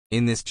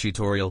In this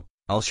tutorial,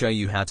 I'll show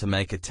you how to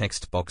make a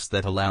text box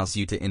that allows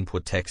you to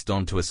input text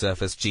onto a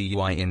Surface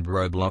GUI in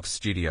Roblox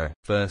Studio.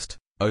 First,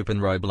 open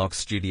Roblox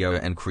Studio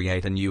and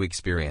create a new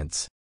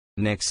experience.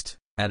 Next,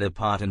 add a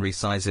part and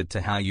resize it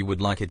to how you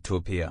would like it to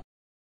appear.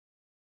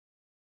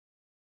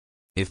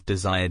 If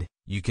desired,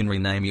 you can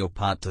rename your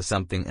part to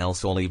something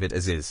else or leave it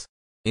as is.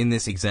 In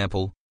this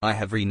example, I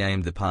have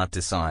renamed the part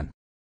to sign.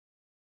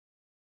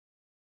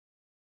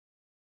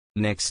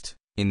 Next,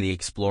 in the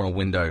Explorer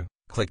window,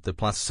 click the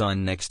plus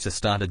sign next to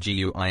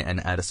StarterGUI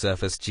and add a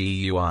Surface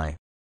GUI.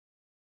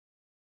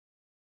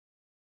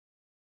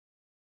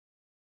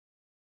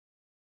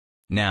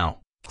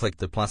 Now, click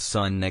the plus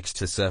sign next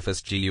to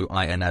Surface GUI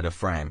and add a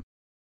frame.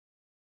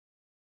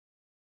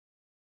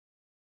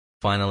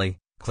 Finally,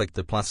 click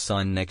the plus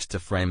sign next to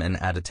frame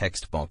and add a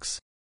text box.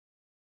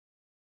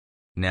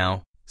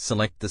 Now,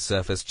 select the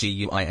Surface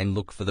GUI and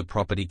look for the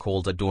property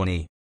called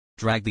adornee.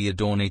 Drag the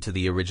adornee to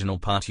the original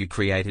part you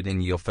created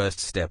in your first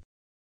step.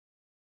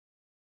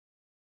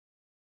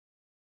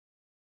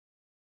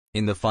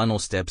 In the final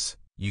steps,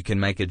 you can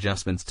make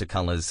adjustments to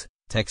colors,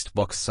 text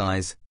box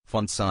size,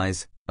 font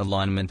size,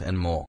 alignment and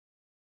more.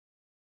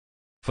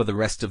 For the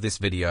rest of this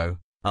video,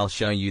 I'll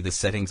show you the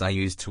settings I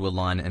use to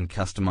align and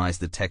customize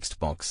the text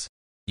box.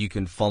 You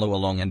can follow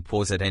along and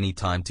pause at any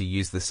time to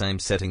use the same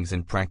settings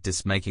and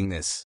practice making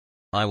this.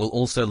 I will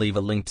also leave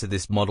a link to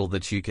this model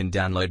that you can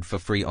download for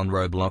free on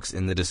Roblox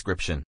in the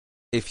description.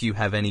 If you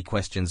have any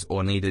questions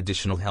or need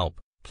additional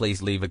help,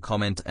 please leave a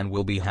comment and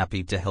we'll be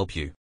happy to help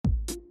you.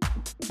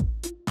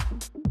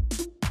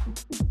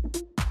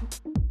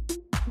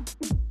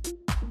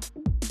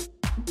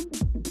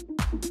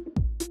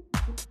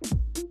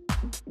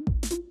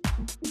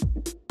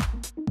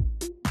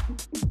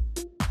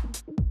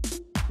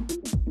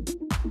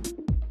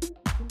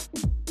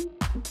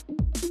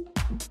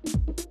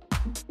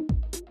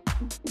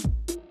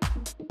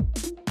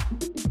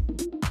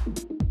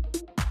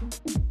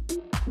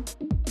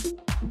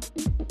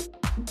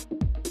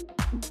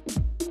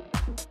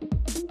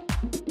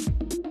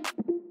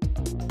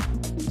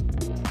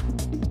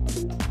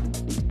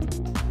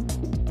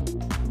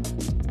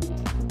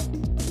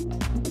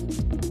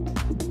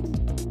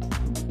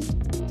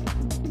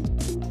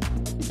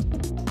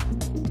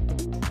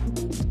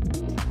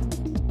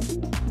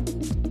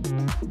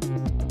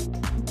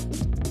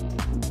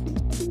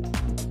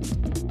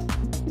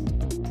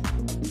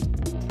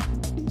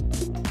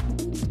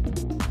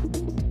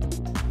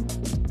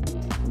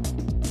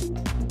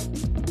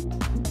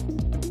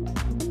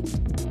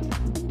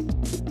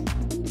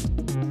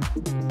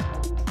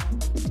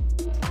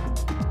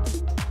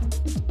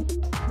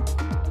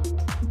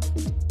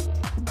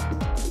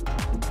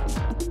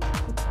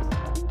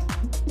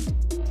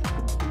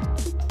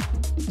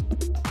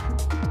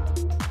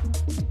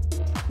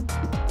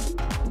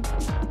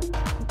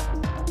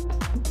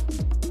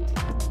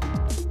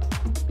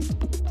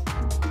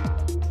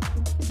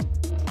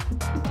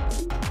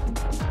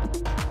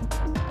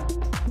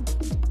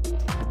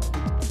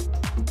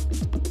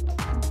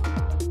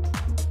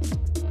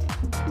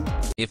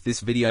 If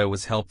this video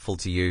was helpful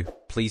to you,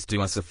 please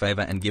do us a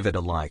favor and give it a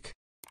like.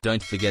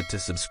 Don't forget to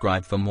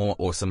subscribe for more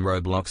awesome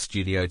Roblox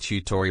Studio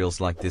tutorials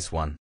like this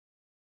one.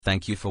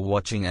 Thank you for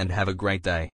watching and have a great day.